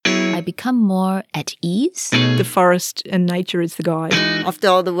I become more at ease. The forest and nature is the guide. After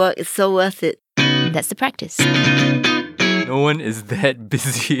all the work, it's so worth it. That's the practice. No one is that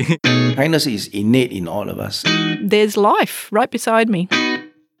busy. Kindness is innate in all of us. There's life right beside me.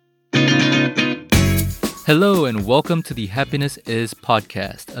 Hello and welcome to the Happiness Is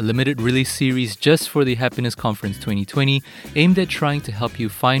podcast, a limited release series just for the Happiness Conference 2020, aimed at trying to help you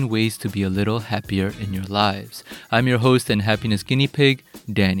find ways to be a little happier in your lives. I'm your host and happiness guinea pig,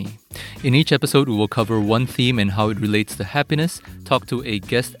 Danny. In each episode, we will cover one theme and how it relates to happiness, talk to a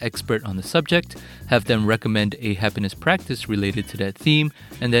guest expert on the subject, have them recommend a happiness practice related to that theme,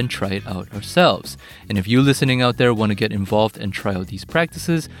 and then try it out ourselves. And if you listening out there want to get involved and try out these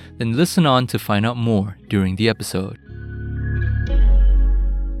practices, then listen on to find out more during the episode.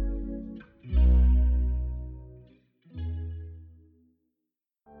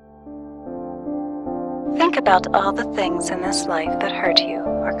 Think about all the things in this life that hurt you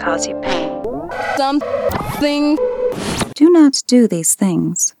or cause you pain. Do not do these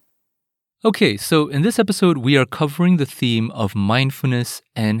things. Okay, so in this episode, we are covering the theme of mindfulness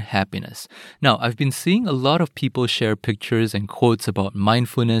and happiness. Now, I've been seeing a lot of people share pictures and quotes about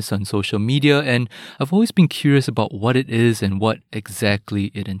mindfulness on social media, and I've always been curious about what it is and what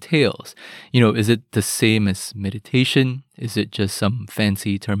exactly it entails. Is it the same as meditation? Is it just some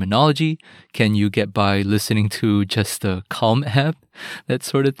fancy terminology? Can you get by listening to just a Calm app? That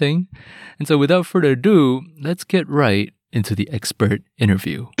sort of thing. And so without further ado, let's get right into the expert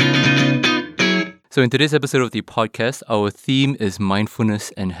interview. So in today's episode of the podcast, our theme is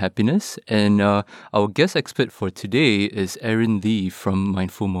mindfulness and happiness. And our guest expert for today is Erin Lee from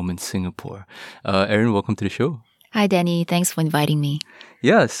Mindful Moments Singapore. Erin, welcome to the show. Hi, Danny. Thanks for inviting me.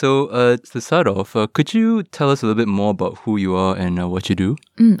 Yeah, so to start off, could you tell us a little bit more about who you are and what you do?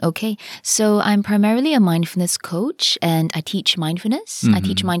 Okay. So I'm primarily a mindfulness coach and I teach mindfulness. I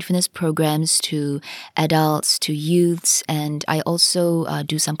teach mindfulness programs to adults, to youths, and I also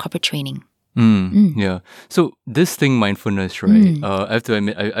do some corporate training. Yeah. So this thing, mindfulness, right? I have to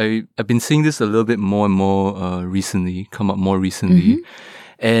admit, I've been seeing this a little bit more and more recently, come up more recently.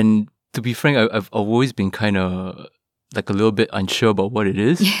 And to be frank, I've always been kind of like a little bit unsure about what it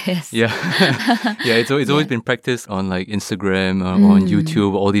is. Yes. Yeah. Yeah, it's always been practiced on like Instagram, on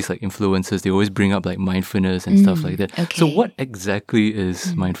YouTube, all these like influencers, they always bring up like mindfulness and stuff like that. Okay. So what exactly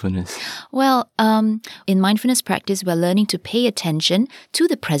is mindfulness? Well, in mindfulness practice, we're learning to pay attention to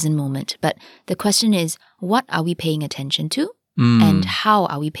the present moment. But the question is, what are we paying attention to? And how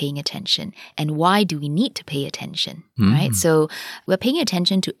are we paying attention? And why do we need to pay attention? Right? So we're paying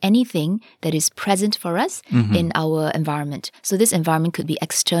attention to anything that is present for us in our environment. So this environment could be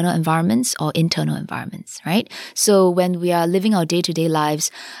external environments or internal environments, right? So when we are living our day-to-day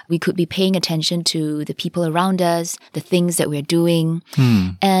lives, we could be paying attention to the people around us, the things that we're doing.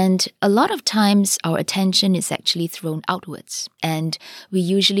 And a lot of times our attention is actually thrown outwards. And we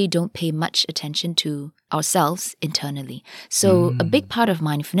usually don't pay much attention to ourselves internally. So a big part of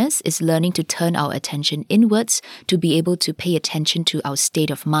mindfulness is learning to turn our attention inwards to be able to pay attention to our state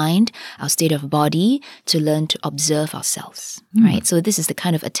of mind, our state of body, to learn to observe ourselves, right? So this is the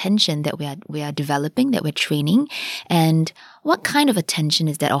kind of attention that we are developing, that we're training. And what kind of attention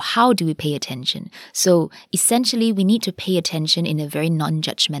is that, or how do we pay attention? So essentially, we need to pay attention in a very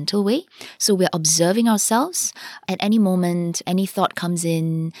non-judgmental way. So we're observing ourselves at any moment, any thought comes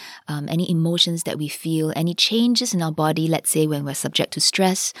in, any emotions that we feel, any changes in our body, let's say when we're subject to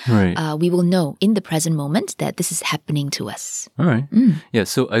stress, Right. we will know in the present moment that this is happening to us. All right. Yeah,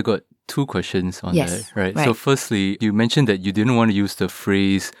 so I got two questions on Yes, that, right? right. So firstly, you mentioned that you didn't want to use the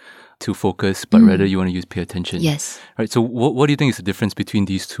phrase to focus, but rather you want to use pay attention. Yes. Right. So what do you think is the difference between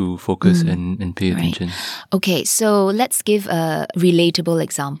these two, focus and pay Right. attention? Okay, so let's give a relatable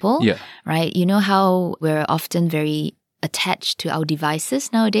example. Yeah. Right? You know how we're often very attached to our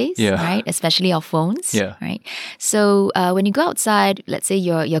devices nowadays, Yeah. right? Especially our phones, Yeah. right? So when you go outside, let's say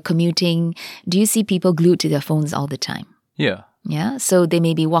you're commuting, do you see people glued to their phones all the time? Yeah. Yeah, so they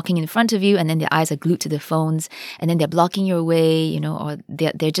may be walking in front of you and then their eyes are glued to their phones and then they're blocking your way, or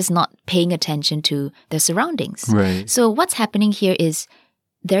they're just not paying attention to their surroundings. Right. So what's happening here is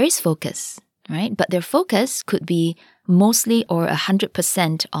there is focus, right? But their focus could be mostly or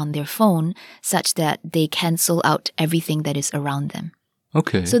 100% on their phone such that they cancel out everything that is around them.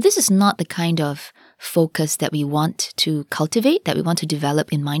 Okay. So this is not the kind of focus that we want to cultivate, that we want to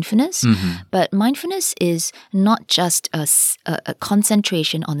develop in mindfulness. But mindfulness is not just a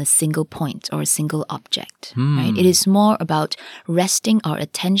concentration on a single point or a single object, right? It is more about resting our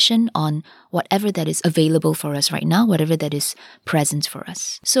attention on whatever that is available for us right now, whatever that is present for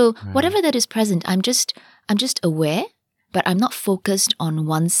us. So whatever that is present, I'm just aware. but I'm not focused on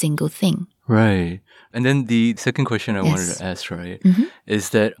one single thing. Right. And then the second question I wanted Yes. to ask, right,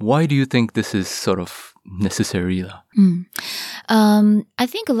 is that why do you think this is sort of necessary? I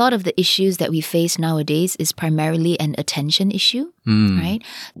think a lot of the issues that we face nowadays is primarily an attention issue, right?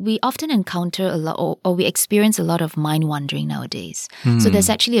 We often encounter a lot, or we experience a lot of mind wandering nowadays. So there's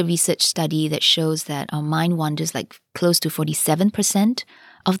actually a research study that shows that our mind wanders like close to 47%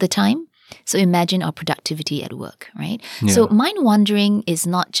 of the time. So imagine our productivity at work, right? Yeah. So mind wandering is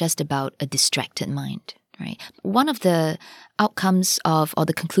not just about a distracted mind, right? One of the outcomes of, or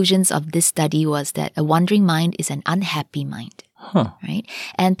the conclusions of this study was that a wandering mind is an unhappy mind, right?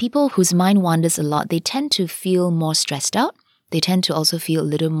 And people whose mind wanders a lot, they tend to feel more stressed out. They tend to also feel a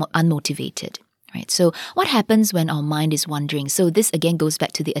little more unmotivated. Right. So what happens when our mind is wandering? So this again goes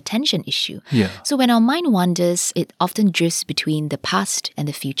back to the attention issue. Yeah. So when our mind wanders, it often drifts between the past and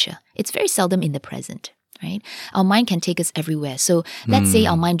the future. It's very seldom in the present. Right? Our mind can take us everywhere. So let's say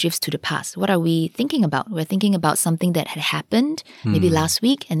our mind drifts to the past. What are we thinking about? We're thinking about something that had happened maybe last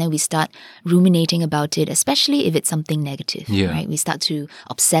week, and then we start ruminating about it, especially if it's something negative. Yeah. Right? We start to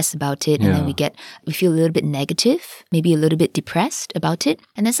obsess about it, and then we feel a little bit negative, maybe a little bit depressed about it.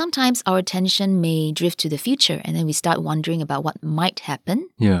 And then sometimes our attention may drift to the future, and then we start wondering about what might happen.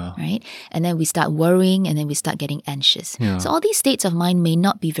 Yeah. Right? And then we start worrying, and then we start getting anxious. Yeah. So all these states of mind may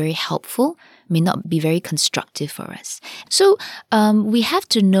not be very helpful, may not be very constructive for us. So we have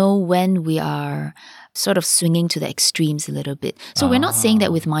to know when we are sort of swinging to the extremes a little bit. So we're not saying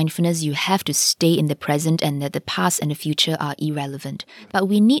that with mindfulness you have to stay in the present and that the past and the future are irrelevant. But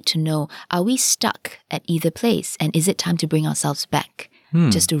we need to know, are we stuck at either place? And is it time to bring ourselves back?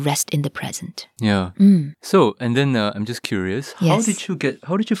 Just to rest in the present. Yeah. So, and then I'm just curious, Yes.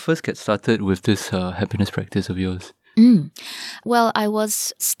 how did you first get started with this happiness practice of yours? Well, I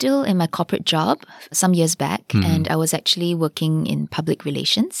was still in my corporate job some years back, and I was actually working in public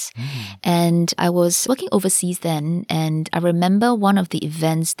relations. And I was working overseas then, and I remember one of the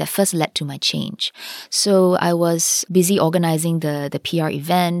events that first led to my change. So I was busy organizing the PR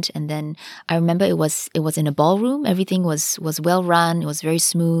event, and then I remember it was in a ballroom. Everything was well run, it was very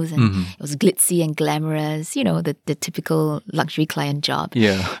smooth, and it was glitzy and glamorous, you know, the typical luxury client job.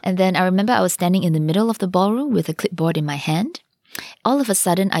 Yeah. And then I remember I was standing in the middle of the ballroom with a clipboard in my hand. All of a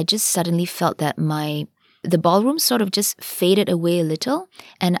sudden, I just suddenly felt that the ballroom sort of just faded away a little,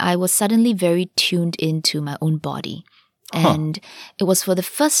 and I was suddenly very tuned into my own body. And it was for the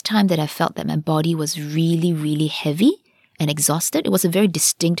first time that I felt that my body was really, really heavy and exhausted. It was a very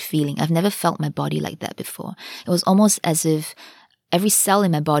distinct feeling. I've never felt my body like that before. It was almost as if every cell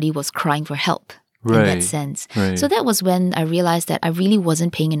in my body was crying for help. In that sense. Right. So that was when I realized that I really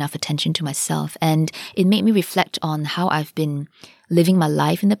wasn't paying enough attention to myself, and it made me reflect on how I've been living my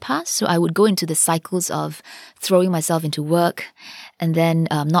life in the past. So I would go into the cycles of throwing myself into work and then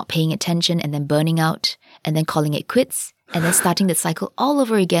not paying attention and then burning out and then calling it quits and then starting the cycle all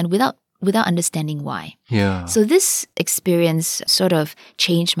over again without understanding why. Yeah. So this experience sort of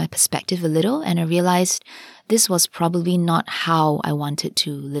changed my perspective a little, and I realized this was probably not how I wanted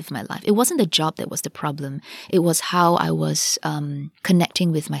to live my life. It wasn't the job that was the problem. It was how I was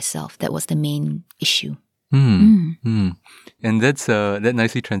connecting with myself that was the main issue. And that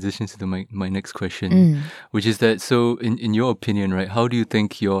nicely transitions to my next question, which is that, so in your opinion, right, how do you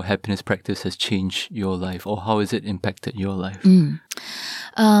think your happiness practice has changed your life, or how has it impacted your life?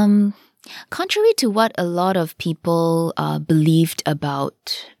 Contrary to what a lot of people believed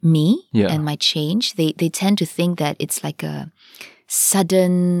about me and my change, they tend to think that it's like a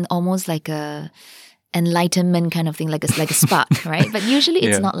sudden, almost like a enlightenment kind of thing, like a spark, right? But usually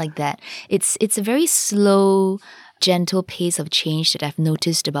it's not like that. It's a very slow, gentle pace of change that I've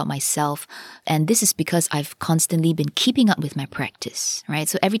noticed about myself. And this is because I've constantly been keeping up with my practice, right?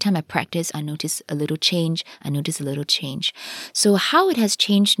 So every time I practice, I notice a little change. So how it has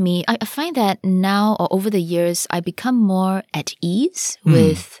changed me, I find that now, or over the years, I become more at ease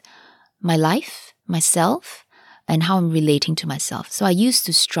with my life, myself, and how I'm relating to myself. So I used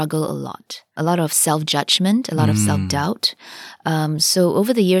to struggle a lot of self-judgment, a lot of self-doubt. So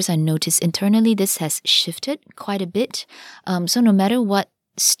over the years, I noticed internally this has shifted quite a bit. So no matter what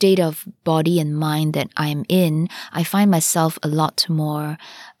state of body and mind that I'm in, I find myself a lot more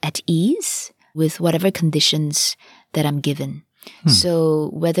at ease with whatever conditions that I'm given. So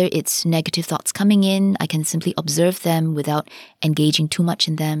whether it's negative thoughts coming in, I can simply observe them without engaging too much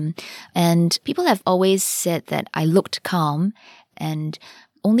in them. And people have always said that I looked calm, and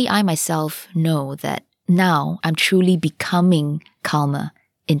only I myself know that now I'm truly becoming calmer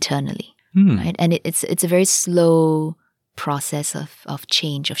internally. Right? And it's a very slow process of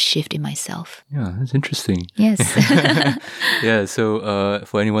change, of shift in myself. Yeah, that's interesting. Yes. Yeah, so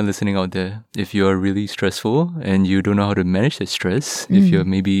for anyone listening out there, if you're really stressful and you don't know how to manage that stress, if you're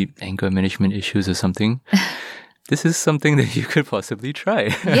maybe anger management issues or something, this is something that you could possibly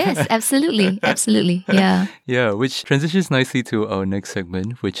try. Yes, absolutely. Absolutely. Yeah. Yeah, which transitions nicely to our next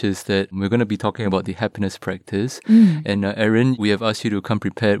segment, which is that we're going to be talking about the happiness practice. And Erin, we have asked you to come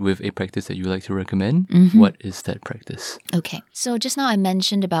prepared with a practice that you like to recommend. What is that practice? Okay. So just now I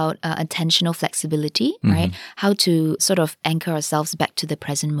mentioned about attentional flexibility, right? How to sort of anchor ourselves back to the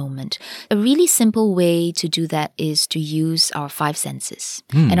present moment. A really simple way to do that is to use our five senses.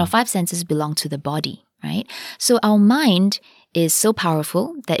 And our five senses belong to the body, right? So our mind is so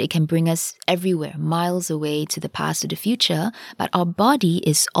powerful that it can bring us everywhere, miles away to the past, to the future, but our body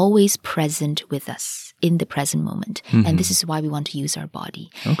is always present with us in the present moment. And this is why we want to use our body.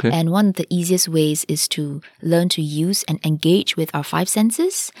 Okay. And one of the easiest ways is to learn to use and engage with our five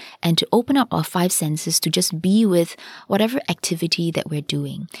senses and to open up our five senses to just be with whatever activity that we're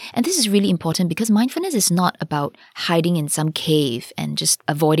doing. And this is really important because mindfulness is not about hiding in some cave and just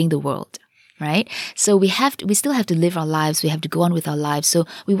avoiding the world. Right? So we still have to live our lives. We have to go on with our lives. So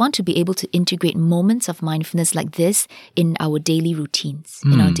we want to be able to integrate moments of mindfulness like this in our daily routines,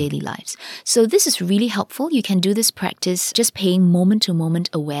 in our daily lives. So this is really helpful. You can do this practice just paying moment-to-moment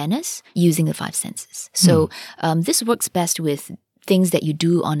awareness using the five senses. So this works best with things that you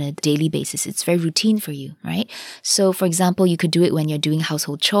do on a daily basis. It's very routine for you, right? So, for example, you could do it when you're doing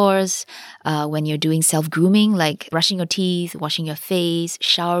household chores, when you're doing self-grooming, like brushing your teeth, washing your face,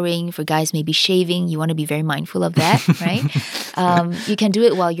 showering. For guys, maybe shaving. You want to be very mindful of that, right? You can do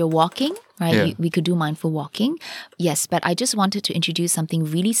it while you're walking, right? Yeah. We could do mindful walking. Yes, but I just wanted to introduce something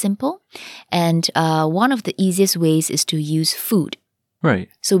really simple. And one of the easiest ways is to use food. Right.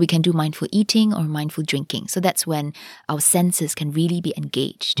 So we can do mindful eating or mindful drinking. So that's when our senses can really be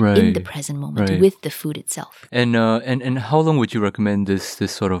engaged in the present moment with the food itself. And how long would you recommend this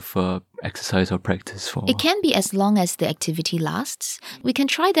sort of exercise or practice for? It can be as long as the activity lasts. We can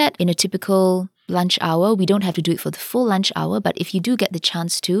try that in a typical lunch hour. We don't have to do it for the full lunch hour, but if you do get the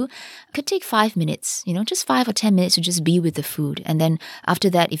chance to, it could take 5 minutes, just 5 or 10 minutes to just be with the food. And then after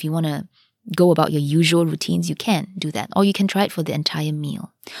that, if you want to go about your usual routines, you can do that. Or you can try it for the entire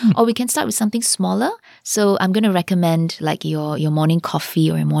meal. Or we can start with something smaller. So I'm going to recommend like your morning coffee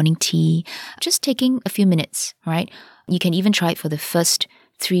or your morning tea, just taking a few minutes, right? You can even try it for the first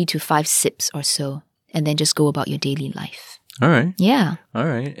 3 to 5 sips or so, and then just go about your daily life. All right. Yeah. All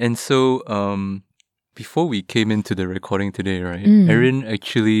right. And so before we came into the recording today, right, Erin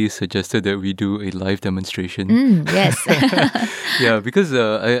actually suggested that we do a live demonstration. Yes. Yeah, because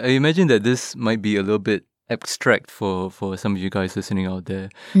I imagine that this might be a little bit abstract for some of you guys listening out there,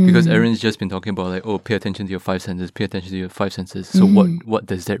 because Erin's just been talking about like, pay attention to your five senses, pay attention to your five senses. So what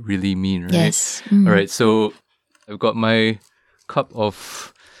does that really mean, right? Yes. All right, so I've got my cup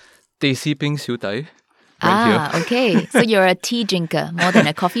of Teh C Peng Siew Dai. Right here. Okay. So you're a tea drinker more than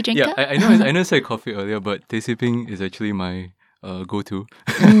a coffee drinker? Yeah, I know I said coffee earlier, but Teh C Peng is actually my go-to.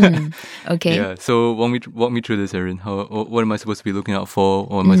 Okay. Yeah. So walk me through this, Erin. What am I supposed to be looking out for?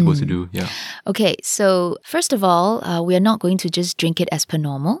 What am I supposed to do? Yeah. Okay. So first of all, we are not going to just drink it as per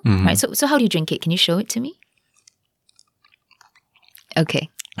normal, right? So how do you drink it? Can you show it to me? Okay.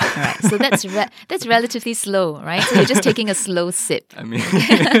 All right. So that's relatively slow, right? So you're just taking a slow sip. I mean,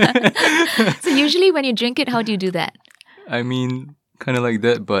 So usually when you drink it, how do you do that? I mean, kind of like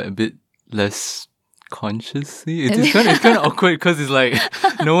that, but a bit less consciously. It's kind of awkward because it's like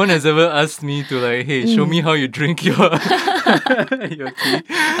no one has ever asked me to like, hey, show me how you drink your your tea.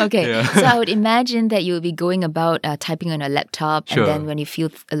 Okay, Yeah. so I would imagine that you would be going about typing on a laptop, Sure. and then when you feel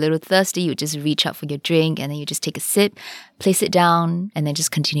a little thirsty, you just reach out for your drink, and then you just take a sip, place it down, and then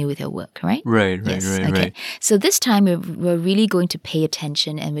just continue with your work, right? Right. Okay. So this time we're really going to pay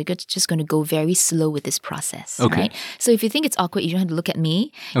attention, and we're just going to go very slow with this process, Okay. right? So if you think it's awkward, you don't have to look at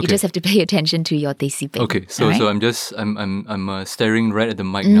me. You Okay. just have to pay attention to your Teh C Peng. Okay, so all right? so I'm staring right at the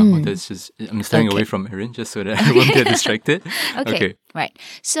mic now. I'm staring Okay. away from Erin just so that I won't get distracted. Okay. Right.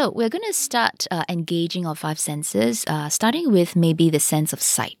 So we're going to start engaging our five senses, starting with maybe the sense of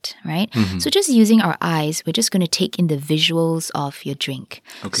sight, right? So just using our eyes, we're just going to take in the visuals of your drink.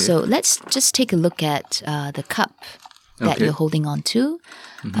 Okay. So let's just take a look at the cup that Okay. you're holding on to.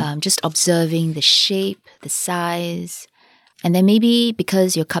 Just observing the shape, the size. And then maybe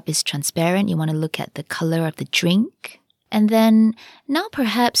because your cup is transparent, you want to look at the color of the drink. And then now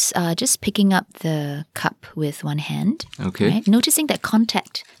perhaps just picking up the cup with one hand. Okay. Right? Noticing that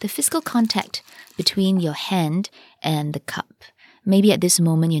contact, the physical contact between your hand and the cup. Maybe at this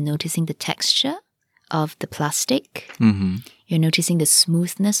moment you're noticing the texture of the plastic. Mm-hmm. You're noticing the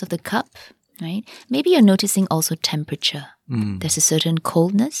smoothness of the cup, right? Maybe you're noticing also temperature. There's a certain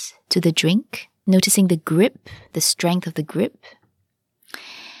coldness to the drink. Noticing the grip, the strength of the grip.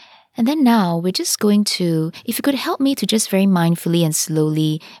 And then now we're just going to, if you could help me to just very mindfully and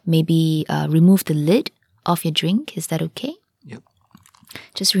slowly maybe remove the lid of your drink. Is that okay? Yep.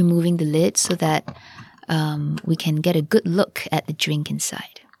 Just removing the lid so that we can get a good look at the drink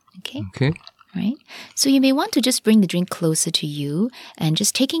inside. Okay? Okay. Right? So you may want to just bring the drink closer to you and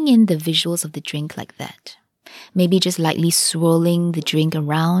just taking in the visuals of the drink like that. Maybe just lightly swirling the drink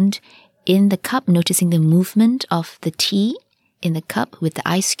around in the cup, noticing the movement of the tea in the cup with the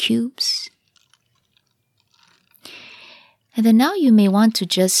ice cubes. And then now you may want to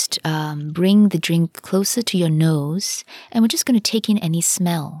just bring the drink closer to your nose, and we're just going to take in any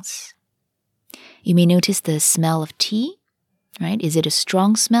smells. You may notice the smell of tea, right? Is it a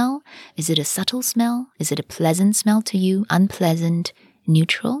strong smell? Is it a subtle smell? Is it a pleasant smell to you? Unpleasant?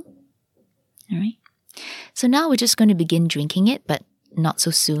 Neutral? All right. So now we're just going to begin drinking it, but not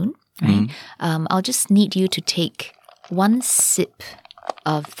so soon, right? I'll just need you to take one sip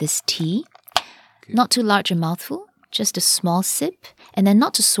of this tea, not too large a mouthful, just a small sip, and then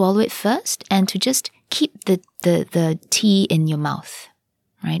not to swallow it first, and to just keep the tea in your mouth,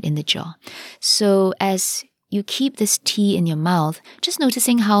 right, in the jaw. So as you keep this tea in your mouth, just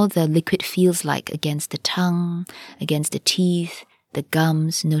noticing how the liquid feels like against the tongue, against the teeth, the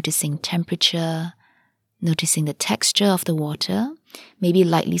gums, noticing temperature, noticing the texture of the water, maybe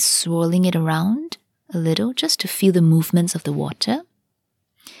lightly swirling it around a little just to feel the movements of the water.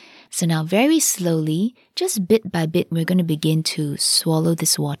 So now very slowly, just bit by bit, we're going to begin to swallow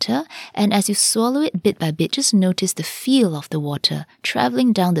this water. And as you swallow it bit by bit, just notice the feel of the water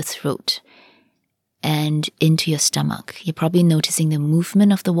traveling down the throat and into your stomach. You're probably noticing the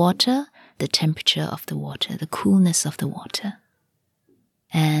movement of the water, the temperature of the water, the coolness of the water.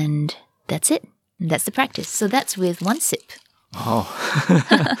 And that's it. That's the practice. So that's with one sip. Oh.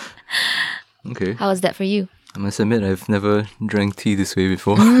 Okay. How is that for you? I must admit, I've never drank tea this way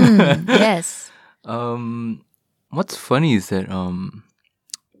before. Yes. What's funny is that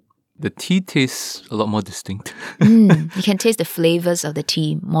the tea tastes a lot more distinct. You can taste the flavors of the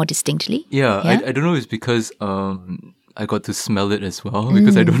tea more distinctly. Yeah? I don't know if it's because I got to smell it as well,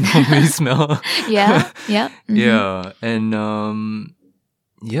 because I don't normally smell. Yeah. Yeah. And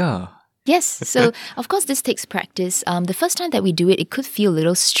yeah. Yes. So, of course, this takes practice. The first time that we do it, it could feel a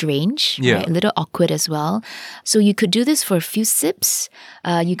little strange, right? A little awkward as well. So you could do this for a few sips.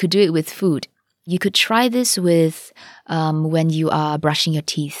 You could do it with food. You could try this with when you are brushing your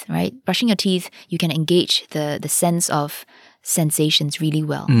teeth, right? Brushing your teeth, you can engage the sense of sensations really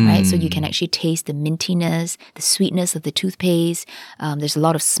well, right? So you can actually taste the mintiness, the sweetness of the toothpaste. There's a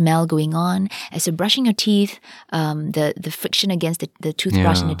lot of smell going on. As you're brushing your teeth, the friction against the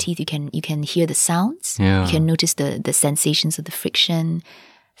toothbrush and the teeth, you can hear the sounds. You can notice the sensations of the friction.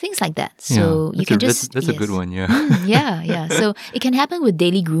 Things like that. So you can just... That's a good one, yeah. Yeah. So it can happen with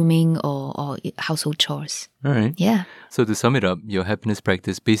daily grooming or household chores. All right. Yeah. So to sum it up, your happiness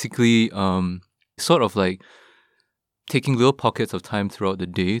practice basically sort of like taking little pockets of time throughout the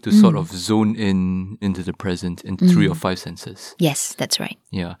day to sort of zone in into the present in 3 or 5 senses. Yes, that's right.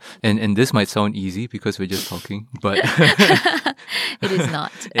 Yeah. And this might sound easy because we're just talking, but it is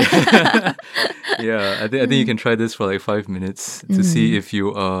not. Yeah, I think you can try this for like 5 minutes to see if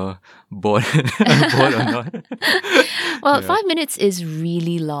you are bored, bored or not. Well, 5 minutes is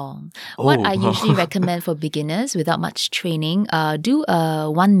really long. What I usually recommend for beginners without much training, do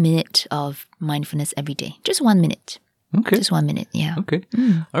 1 minute of mindfulness every day. Just 1 minute. Okay. Just 1 minute, yeah. Okay.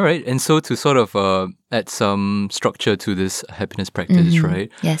 All right. And so to sort of add some structure to this happiness practice, right?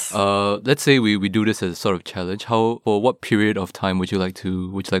 Yes. Let's say we do this as a sort of challenge. For what period of time would you like us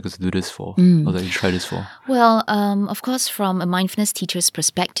to do this for? Or like to try this for? Well, of course, from a mindfulness teacher's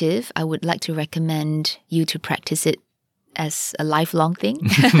perspective, I would like to recommend you to practice it as a lifelong thing,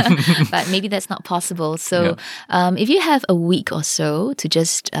 but maybe that's not possible. So if you have a week or so to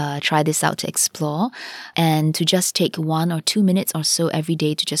just try this out to explore and to just take 1 or 2 minutes or so every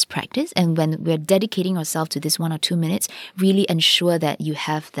day to just practice. And when we're dedicating ourselves to this 1 or 2 minutes, really ensure that you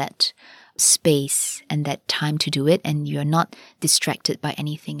have that space and that time to do it and you're not distracted by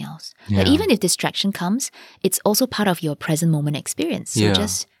anything else. But even if distraction comes, it's also part of your present moment experience. So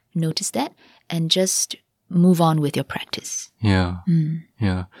just notice that and just move on with your practice. Yeah.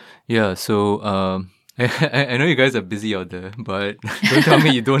 So I know you guys are busy out there, but don't tell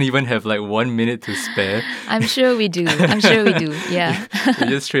me you don't even have like 1 minute to spare. I'm sure we do. Yeah. You're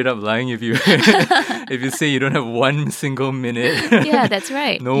just straight up lying if you if you say you don't have 1 single minute. Yeah, that's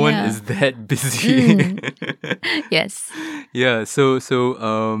right. No one Yeah. is that busy. Yes. Yeah, so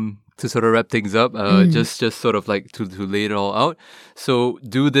to sort of wrap things up, just sort of like to lay it all out. So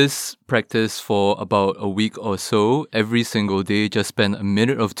do this practice for about a week or so every single day. Just spend a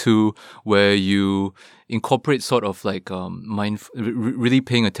minute or two where you incorporate sort of like really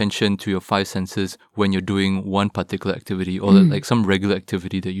paying attention to your 5 senses when you're doing one particular activity or like some regular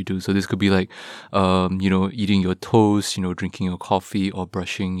activity that you do. So this could be like, eating your toast, drinking your coffee or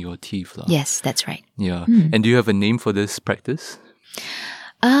brushing your teeth. Yes, that's right. Yeah. And do you have a name for this practice?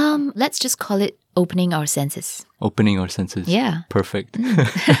 Let's just call it opening our senses. Opening our senses. Yeah. Perfect.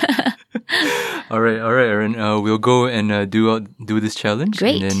 All right, Erin. We'll go and do this challenge.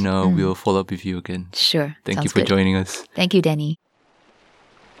 Great. And then we'll follow up with you again. Sure. Thank you Sounds for good. joining us. Thank you, Danny.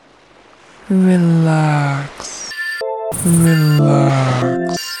 Relax.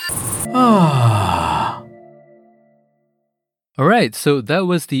 Relax. All right, so that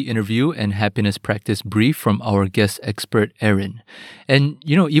was the interview and happiness practice brief from our guest expert, Erin. And,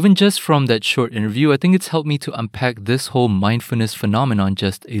 even just from that short interview, I think it's helped me to unpack this whole mindfulness phenomenon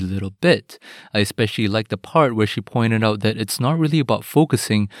just a little bit. I especially like the part where she pointed out that it's not really about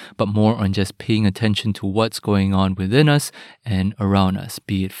focusing, but more on just paying attention to what's going on within us and around us,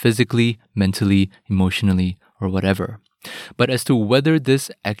 be it physically, mentally, emotionally, or whatever. But as to whether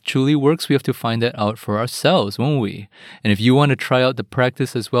this actually works, we have to find that out for ourselves, won't we? And if you want to try out the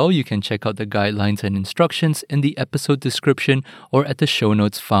practice as well, you can check out the guidelines and instructions in the episode description or at the show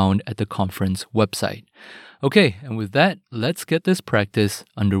notes found at the conference website. Okay, and with that, let's get this practice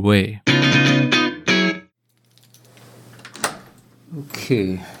underway.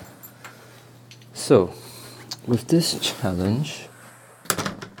 Okay, so with this challenge,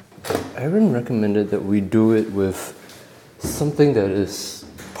 Erin recommended that we do it with something that is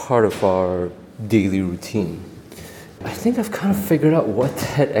part of our daily routine. I think I've kind of figured out what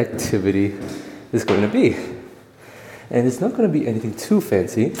that activity is going to be. And it's not going to be anything too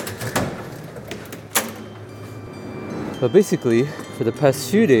fancy. But basically, for the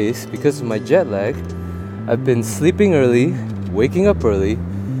past few days, because of my jet lag, I've been sleeping early, waking up early,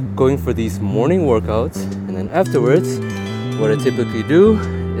 going for these morning workouts, and then afterwards, what I typically do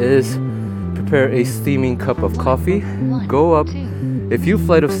is prepare a steaming cup of coffee, go up a few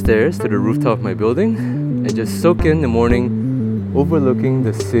flights of stairs to the rooftop of my building, and just soak in the morning overlooking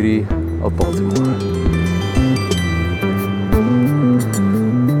the city of Baltimore.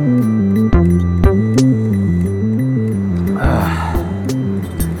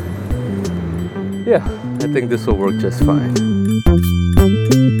 Yeah, I think this will work just fine.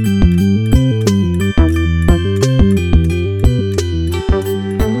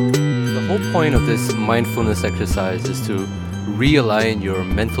 The point of this mindfulness exercise is to realign your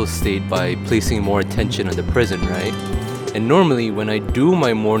mental state by placing more attention on the present, right? And normally when I do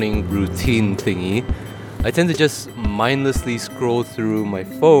my morning routine thingy, I tend to just mindlessly scroll through my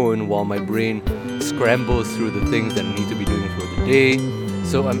phone while my brain scrambles through the things that I need to be doing for the day.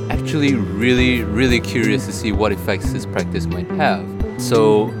 So I'm actually really curious to see what effects this practice might have.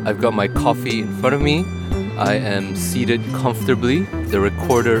 So I've got my coffee in front of me. I am seated comfortably. The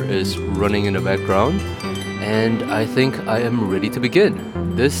recorder is running in the background. And I think I am ready to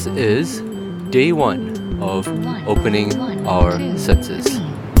begin. This is day 1 of opening our senses.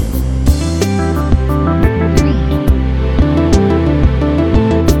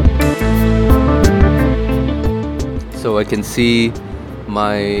 So I can see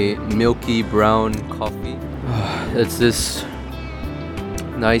my milky brown coffee. It's this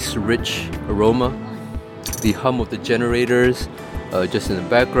nice rich aroma. The hum of the generators just in the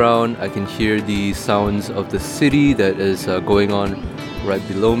background. I can hear the sounds of the city that is going on right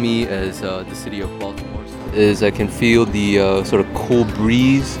below me as the city of Baltimore is. I can feel the sort of cool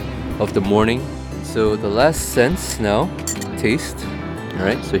breeze of the morning. So the last sense now, taste.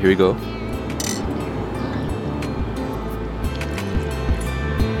 Alright, so here we go.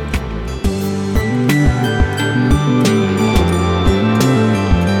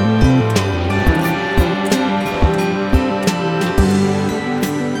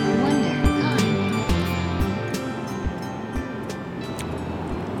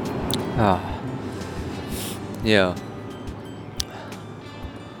 Yeah.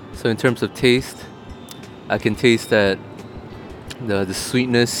 So in terms of taste, I can taste that the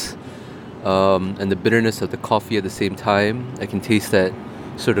sweetness and the bitterness of the coffee at the same time. I can taste that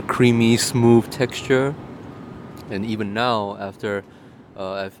sort of creamy, smooth texture. And even now, after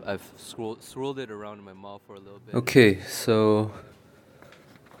I've swirled it around in my mouth for a little bit. Okay, so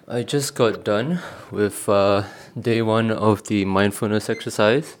I just got done with day 1 of the mindfulness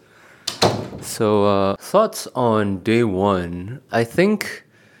exercise. So thoughts on day 1. I think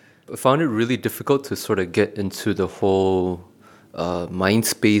I found it really difficult to sort of get into the whole mind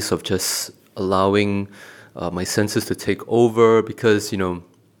space of just allowing my senses to take over, because,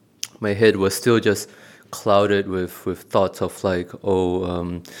 my head was still just clouded with thoughts of like,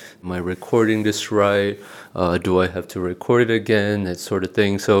 am I recording this right? Do I have to record it again? That sort of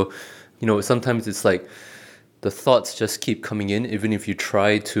thing. So, sometimes it's like the thoughts just keep coming in, even if you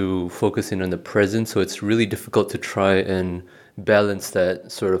try to focus in on the present. So it's really difficult to try and balance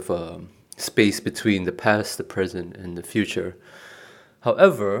that sort of space between the past, the present, and the future.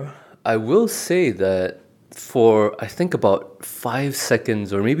 However, I will say that for, I think, about 5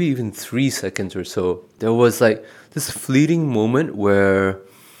 seconds or maybe even 3 seconds or so, there was like this fleeting moment where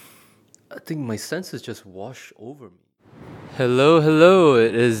I think my senses just washed over me. Hello.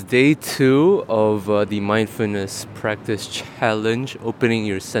 It is day 2 of the mindfulness practice challenge, opening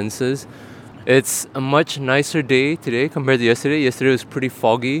your senses. It's a much nicer day today compared to yesterday. Yesterday was pretty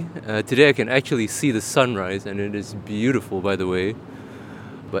foggy. Today I can actually see the sunrise, and it is beautiful, by the way.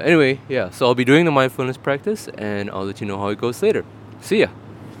 But anyway, yeah, so I'll be doing the mindfulness practice, and I'll let you know how it goes later. See ya!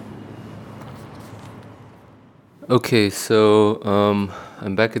 Okay, so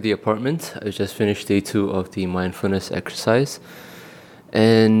I'm back at the apartment. I just finished day 2 of the mindfulness exercise.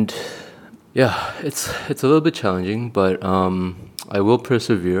 And yeah, it's a little bit challenging, but I will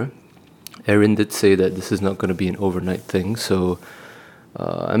persevere. Erin did say that this is not going to be an overnight thing, so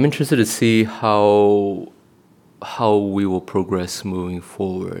I'm interested to see how we will progress moving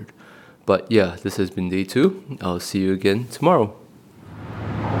forward. But yeah, this has been day 2. I'll see you again tomorrow.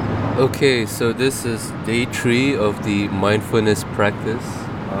 Okay, so this is day 3 of the mindfulness practice.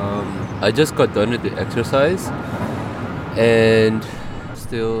 I just got done with the exercise and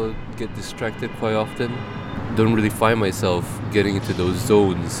still get distracted quite often. Don't really find myself getting into those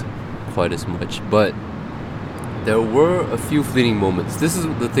zones quite as much, but there were a few fleeting moments. This is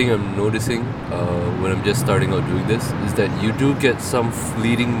the thing I'm noticing when I'm just starting out doing this, is that you do get some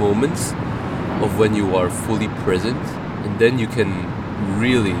fleeting moments of when you are fully present, and then you can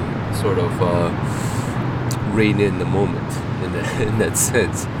really sort of rein in the moment in that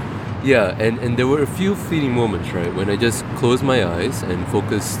sense. Yeah, and there were a few fleeting moments, right, when I just closed my eyes and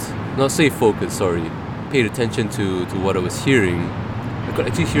paid attention to what I was hearing. I could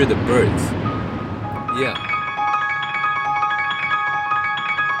actually hear the birds. Yeah.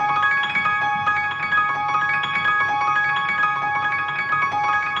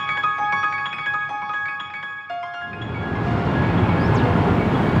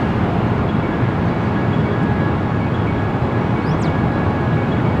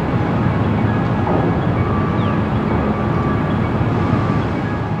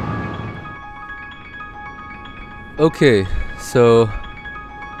 Okay, so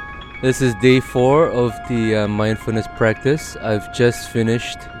this is day 4 of the mindfulness practice. I've just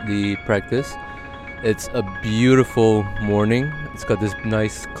finished the practice. It's a beautiful morning. It's got this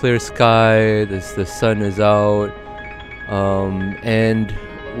nice clear sky. The sun is out. And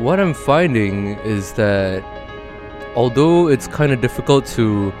what I'm finding is that although it's kind of difficult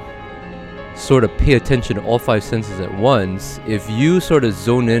to sort of pay attention to all 5 senses at once, if you sort of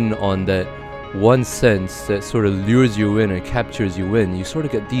zone in on that one sense that sort of lures you in and captures you in, you sort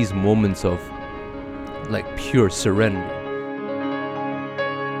of get these moments of like pure serenity.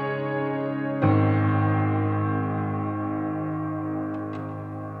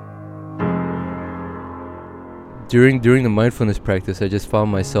 During the mindfulness practice, I just found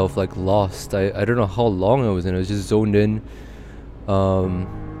myself like lost. I don't know how long I was in. I was just zoned in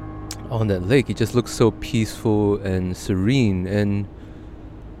on that lake. It just looks so peaceful and serene, and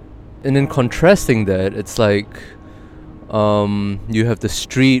then contrasting that, it's like you have the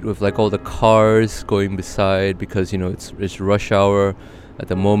street with like all the cars going beside, because it's rush hour at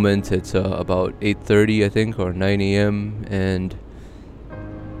the moment. It's about 8:30 I think, or 9 a.m. and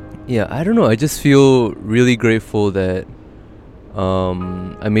yeah, I don't know, I just feel really grateful that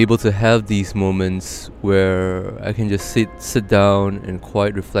I'm able to have these moments where I can just sit down in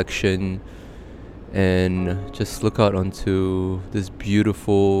quiet reflection and just look out onto this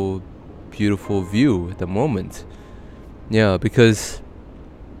beautiful view at the moment. Yeah, because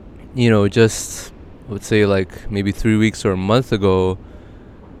just I would say like maybe 3 weeks or a month ago,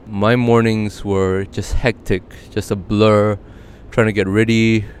 my mornings were just hectic, just a blur, trying to get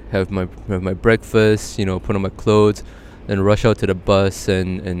ready, have my breakfast, put on my clothes, then rush out to the bus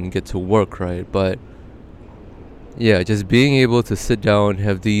and get to work, right? But yeah, just being able to sit down,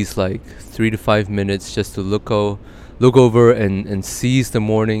 have these like 3 to 5 minutes just to look over and seize the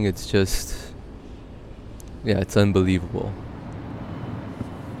morning. It's just, yeah, it's unbelievable.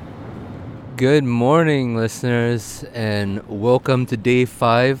 Good morning, listeners, and welcome to day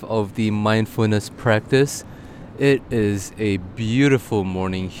 5 of the mindfulness practice. It is a beautiful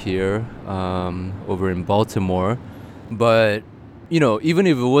morning here over in Baltimore, but even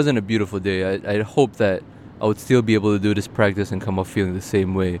if it wasn't a beautiful day, I hope that I would still be able to do this practice and come up feeling the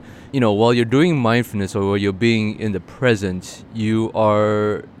same way. While you're doing mindfulness or while you're being in the present, you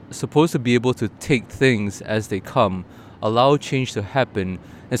are supposed to be able to take things as they come, allow change to happen,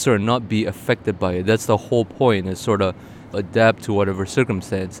 and sort of not be affected by it. That's the whole point, is sort of adapt to whatever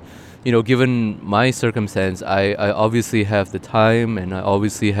circumstance. Given my circumstance, I obviously have the time and I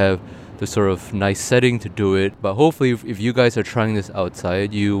obviously have the sort of nice setting to do it. But hopefully if you guys are trying this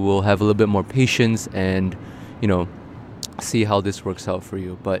outside, you will have a little bit more patience and, see how this works out for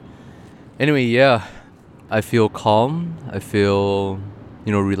you. But anyway, yeah, I feel calm. I feel,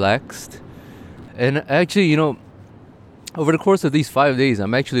 relaxed. And actually, over the course of these 5 days,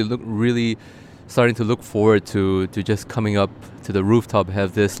 I'm actually really starting to look forward to just coming up to the rooftop,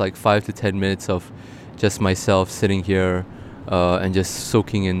 have this like 5 to 10 minutes of just myself sitting here and just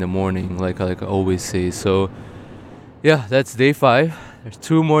soaking in the morning, like I always say. So yeah, that's day 5. There's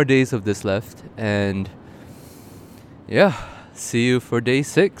 2 more days of this left, and yeah, see you for day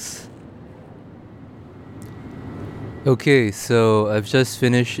 6. Okay, so I've just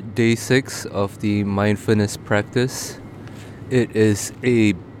finished day 6 of the mindfulness practice. It is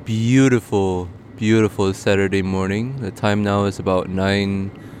a beautiful Saturday morning. The time now is about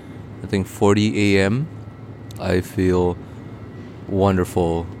 9:40 a.m. I feel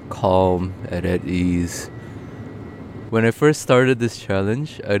wonderful, calm, and at ease. When I first started this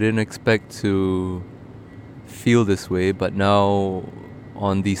challenge, I didn't expect to feel this way, but now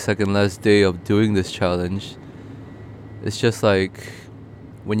on the second last day of doing this challenge, it's just like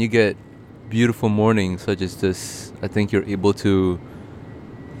when you get beautiful mornings such as this, I think you're able to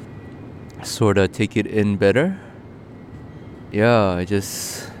sort of take it in better. Yeah, I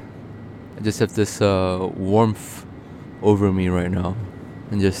just have this warmth over me right now,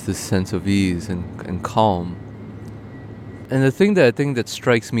 and just this sense of ease and calm. And the thing that I think that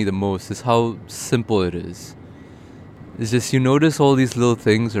strikes me the most is how simple it is. It's just, you notice all these little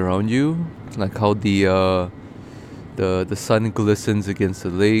things around you, like how the sun glistens against the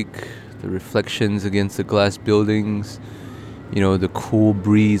lake, the reflections against the glass buildings, the cool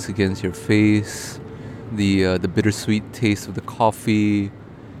breeze against your face, the bittersweet taste of the coffee,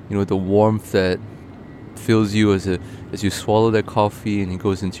 the warmth that fills you as you swallow that coffee and it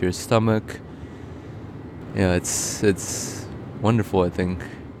goes into your stomach. Yeah, it's wonderful, I think.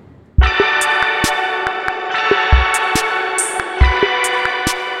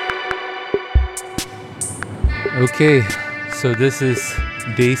 Okay, so this is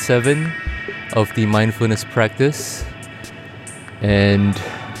day 7 of the mindfulness practice, and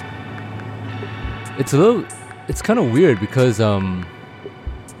it's kind of weird because throughout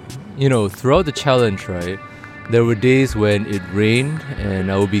the challenge, right, there were days when it rained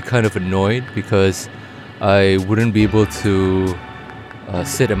and I would be kind of annoyed because I wouldn't be able to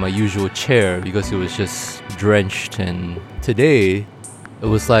sit at my usual chair because it was just drenched. And today it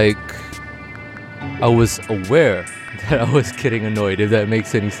was like I was aware that I was getting annoyed, if that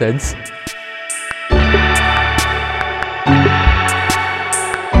makes any sense.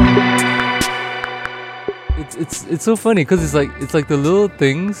 It's so funny because it's like the little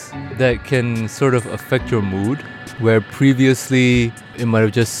things that can sort of affect your mood, where previously it might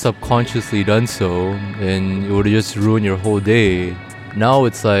have just subconsciously done so and it would have just ruined your whole day. Now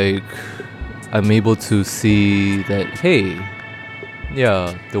it's like I'm able to see that, hey,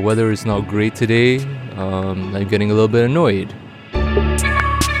 yeah, the weather is not great today. I'm getting a little bit annoyed.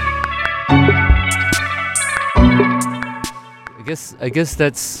 I guess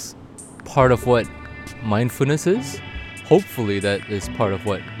that's part of what mindfulness is. Hopefully that is part of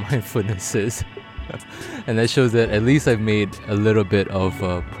what mindfulness is. And that shows that at least I've made a little bit of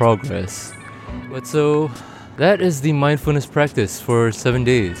progress. But so that is the mindfulness practice for 7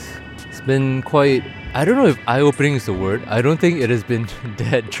 days. It's been quite, I don't know if eye-opening is the word. I don't think it has been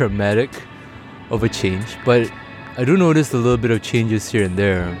that dramatic of a change, but I do notice a little bit of changes here and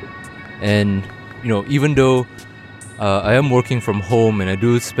there. And even though I am working from home and I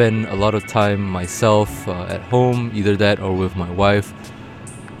do spend a lot of time myself at home, either that or with my wife,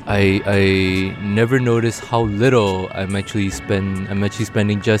 I never notice how little I'm actually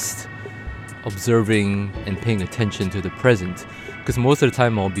spending just observing and paying attention to the present. Because most of the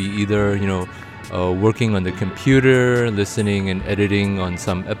time I'll be either working on the computer, listening and editing on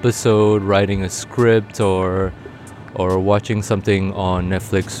some episode, writing a script, or watching something on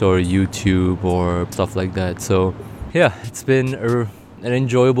Netflix or YouTube or stuff like that. So yeah, it's been an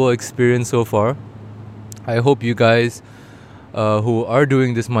enjoyable experience so far. I hope you guys who are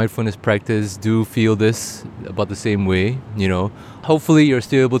doing this mindfulness practice do feel this about the same way. Hopefully you're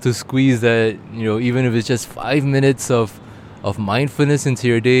still able to squeeze that, even if it's just 5 minutes of mindfulness into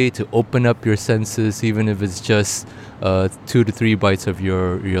your day, to open up your senses, even if it's just 2 to 3 bites of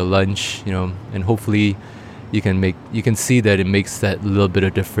your lunch, and hopefully you can see that it makes that little bit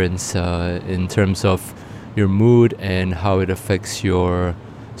of difference in terms of your mood and how it affects your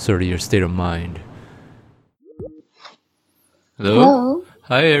state of mind. Hello.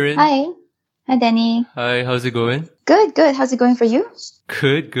 Hi, Erin. Hi, Danny. Hi, how's it going? Good. How's it going for you?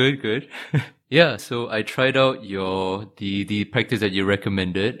 Good. Yeah, so I tried out the practice that you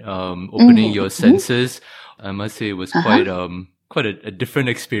recommended, opening your senses. I must say it was quite a different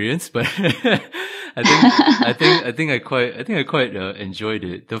experience, but I think I quite enjoyed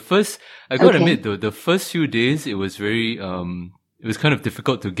it. I gotta admit though, the first few days it was very it was kind of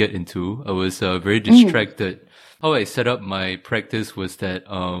difficult to get into. I was very distracted. How I set up my practice was that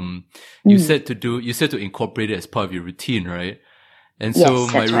you said to incorporate it as part of your routine, right? And so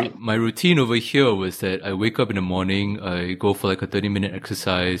my routine over here was that I wake up in the morning, I go for like a 30-minute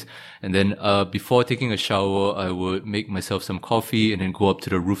exercise, and then before taking a shower, I would make myself some coffee and then go up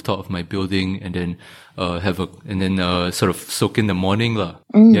to the rooftop of my building and then sort of soak in the morning lah.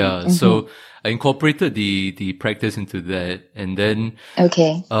 So I incorporated the practice into that, and then I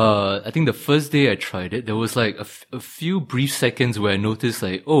think the first day I tried it, there was like a few brief seconds where I noticed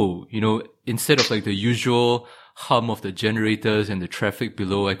like, instead of like the usual hum of the generators and the traffic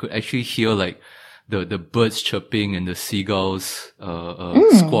below, I could actually hear like the birds chirping and the seagulls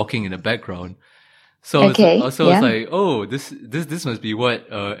squawking in the background. So I was like, oh, this must be what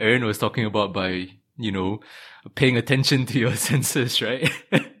Erin was talking about by paying attention to your senses, right?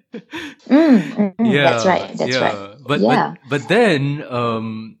 That's right. But then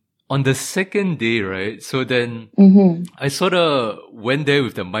on the second day, right? So then I sort of went there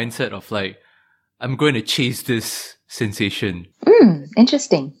with the mindset of like, I'm going to chase this sensation.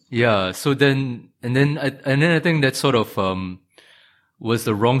 Interesting. Yeah. So then I think that sort of was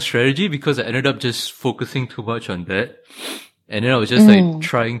the wrong strategy, because I ended up just focusing too much on that. And then I was just like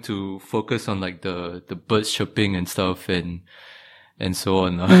trying to focus on like the birds chirping and stuff and so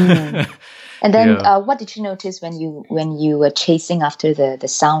on. And then what did you notice when you were chasing after the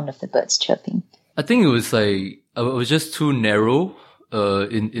sound of the birds chirping? I think it was like I was just too narrow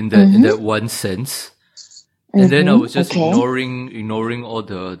in that one sense. And then I was just ignoring all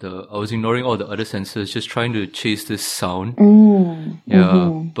the other senses, just trying to chase this sound.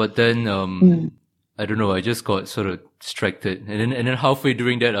 But then I don't know, I just got sort of distracted. And then halfway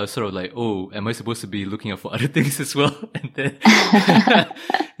during that, I was sort of like, oh, am I supposed to be looking out for other things as well? And then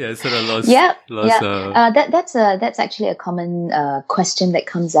sort of lost. That's actually a common question that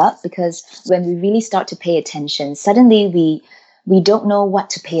comes up, because when we really start to pay attention, suddenly we don't know what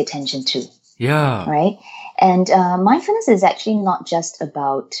to pay attention to. Yeah. Right? And mindfulness is actually not just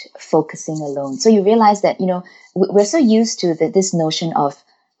about focusing alone. So you realize that, we're so used to this notion of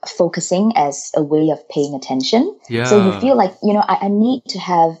focusing as a way of paying attention. Yeah. So you feel like, I need to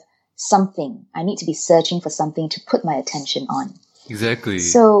have something. I need to be searching for something to put my attention on. Exactly.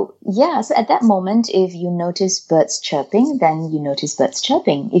 So at that moment, if you notice birds chirping, then you notice birds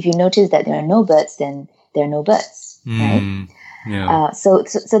chirping. If you notice that there are no birds, then there are no birds, right? Yeah. So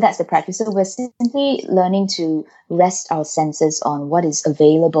that's the practice. So we're simply learning to rest our senses on what is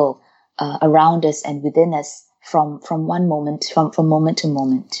available around us and within us from one moment, from moment to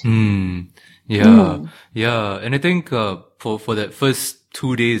moment. Yeah. And I think for that first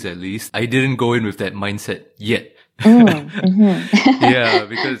 2 days at least, I didn't go in with that mindset yet. Yeah,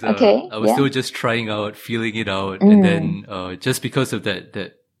 because I was still just trying out, feeling it out, and then just because of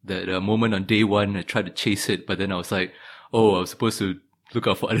that moment on day one, I tried to chase it, but then I was like, oh, I was supposed to look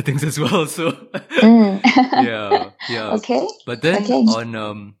out for other things as well. So yeah. Okay. But then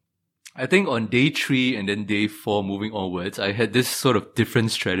on I think on day 3 and then day 4 moving onwards, I had this sort of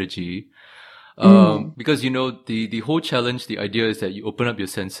different strategy. Because, the whole challenge, the idea is that you open up your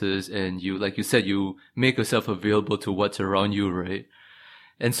senses and you, like you said, you make yourself available to what's around you, right?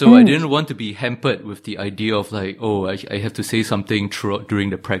 And so I didn't want to be hampered with the idea of like, oh, I have to say something during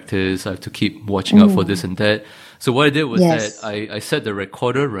the practice. I have to keep watching out for this and that. So what I did was that I set the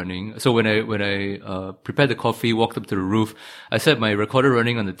recorder running. So when I prepared the coffee, walked up to the roof, I set my recorder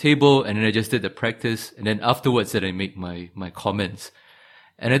running on the table, and then I just did the practice. And then afterwards, then I make my comments.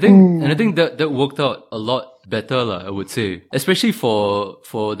 And I think that worked out a lot better, I would say. Especially for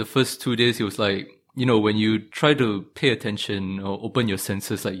the first 2 days, it was like, you know, when you try to pay attention or open your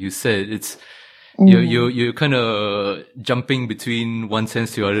senses, like you said, it's you're kind of jumping between one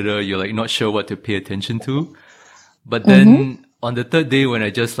sense to the other. You're like not sure what to pay attention to. But then on the third day, when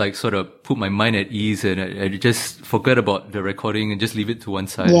I just like sort of put my mind at ease and I just forget about the recording and just leave it to one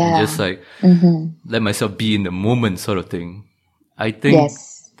side and just like let myself be in the moment, sort of thing. I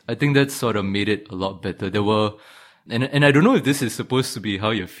think that sort of made it a lot better. There were, and I don't know if this is supposed to be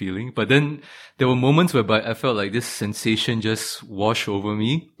how you're feeling, but then there were moments whereby I felt like this sensation just wash over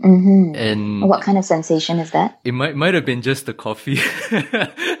me. And what kind of sensation is that? It might have been just the coffee.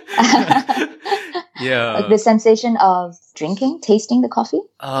 Yeah. The sensation of tasting the coffee?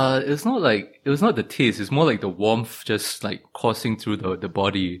 It was not the taste. It's more like the warmth just like coursing through the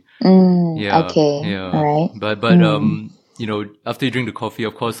body. Okay. Yeah. All right. But you know, after you drink the coffee,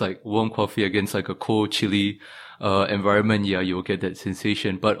 of course, like warm coffee against like a cold, chilly, environment, you'll get that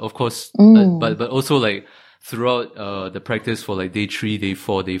sensation. But of course, but also like throughout, the practice for like day 3, day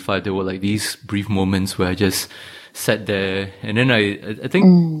 4, day 5, there were like these brief moments where I just sat there and then I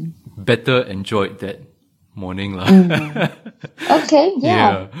think better enjoyed that morning. Okay.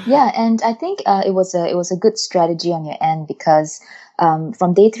 Yeah. And I think, it was a good strategy on your end because,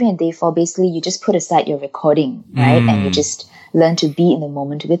 from day 3 and day 4, basically you just put aside your recording, right? And you just learn to be in the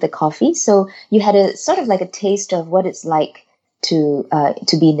moment with the coffee. So you had a sort of like a taste of what it's like to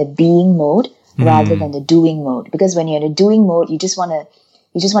be in the being mode rather than the doing mode. Because when you're in the doing mode, you just want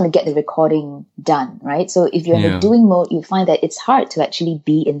to get the recording done, right? So if you're in the doing mode, you find that it's hard to actually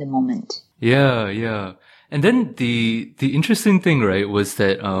be in the moment. Yeah. And then the interesting thing, right, was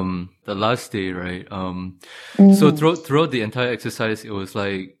that the last day, right? So throughout the entire exercise, it was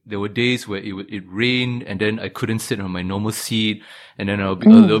like there were days where it rained and then I couldn't sit on my normal seat, and then I'll be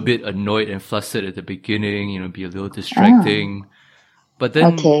a little bit annoyed and flustered at the beginning, you know, be a little distracting. But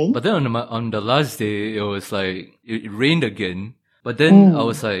then on the last day, it was like it rained again. But then I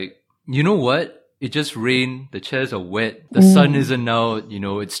was like, you know what? It just rained. The chairs are wet. The sun isn't out. You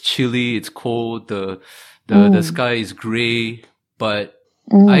know, it's chilly. It's cold. The sky is gray. But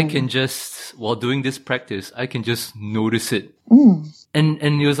I can just, while doing this practice, I can just notice it. And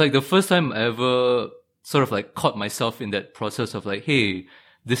it was like the first time I ever sort of like caught myself in that process of like, hey,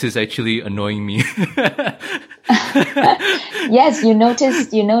 this is actually annoying me. Yes, you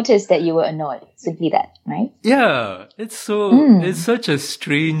noticed that you were annoyed. Simply that, right? Yeah. It's such a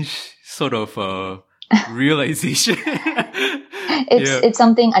strange sort of realization. It's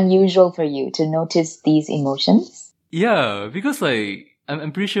something unusual for you to notice these emotions. Yeah, because like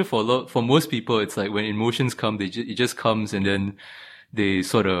I'm pretty sure for most people, it's like when emotions come, it just comes and then they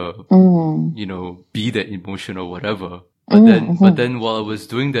sort of you know, be that emotion or whatever. But then while I was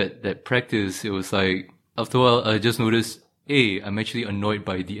doing that practice, it was like after a while I just noticed, hey, I'm actually annoyed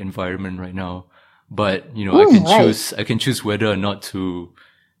by the environment right now. But you know, I can choose whether or not to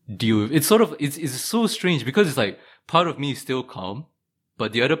deal with it's sort of it's so strange because it's like part of me is still calm,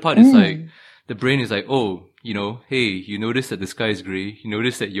 but the other part is like the brain is like, oh, you know, hey, you notice that the sky is gray, you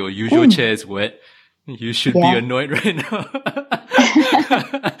notice that your usual chair is wet, you should be annoyed right now.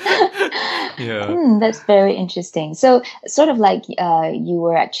 That's very interesting. So sort of like you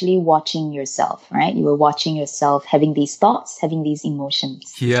were actually watching yourself, right? You were watching yourself having these thoughts, having these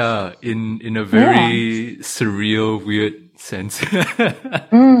emotions. Yeah, in a very surreal, weird sense.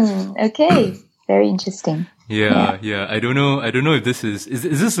 Okay. Very interesting. Yeah. I don't know if this is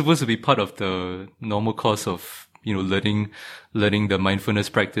this supposed to be part of the normal course of, you know, learning the mindfulness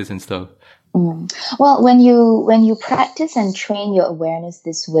practice and stuff? Well, when you practice and train your awareness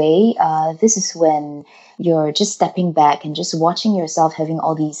this way, this is when you're just stepping back and just watching yourself having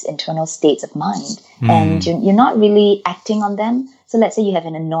all these internal states of mind, and you're not really acting on them. So let's say you have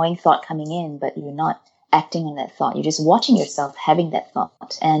an annoying thought coming in, but you're not acting on that thought. You're just watching yourself having that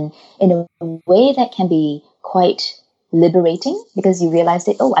thought, and in a way that can be quite liberating because you realize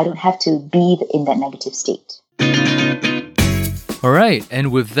that, oh, I don't have to be in that negative state. All right,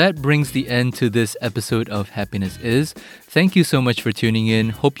 and with that brings the end to this episode of Happiness Is. Thank you so much for tuning in.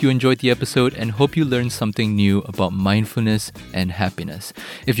 Hope you enjoyed the episode and hope you learned something new about mindfulness and happiness.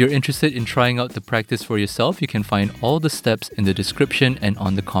 If you're interested in trying out the practice for yourself, you can find all the steps in the description and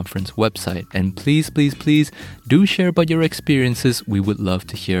on the conference website. And please do share about your experiences. We would love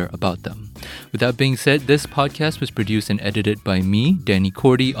to hear about them. With that being said, this podcast was produced and edited by me, Danny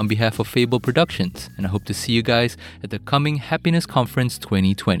Cordy, on behalf of Fable Productions. And I hope to see you guys at the coming Happiness Conference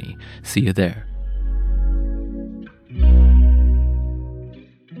 2020. See you there.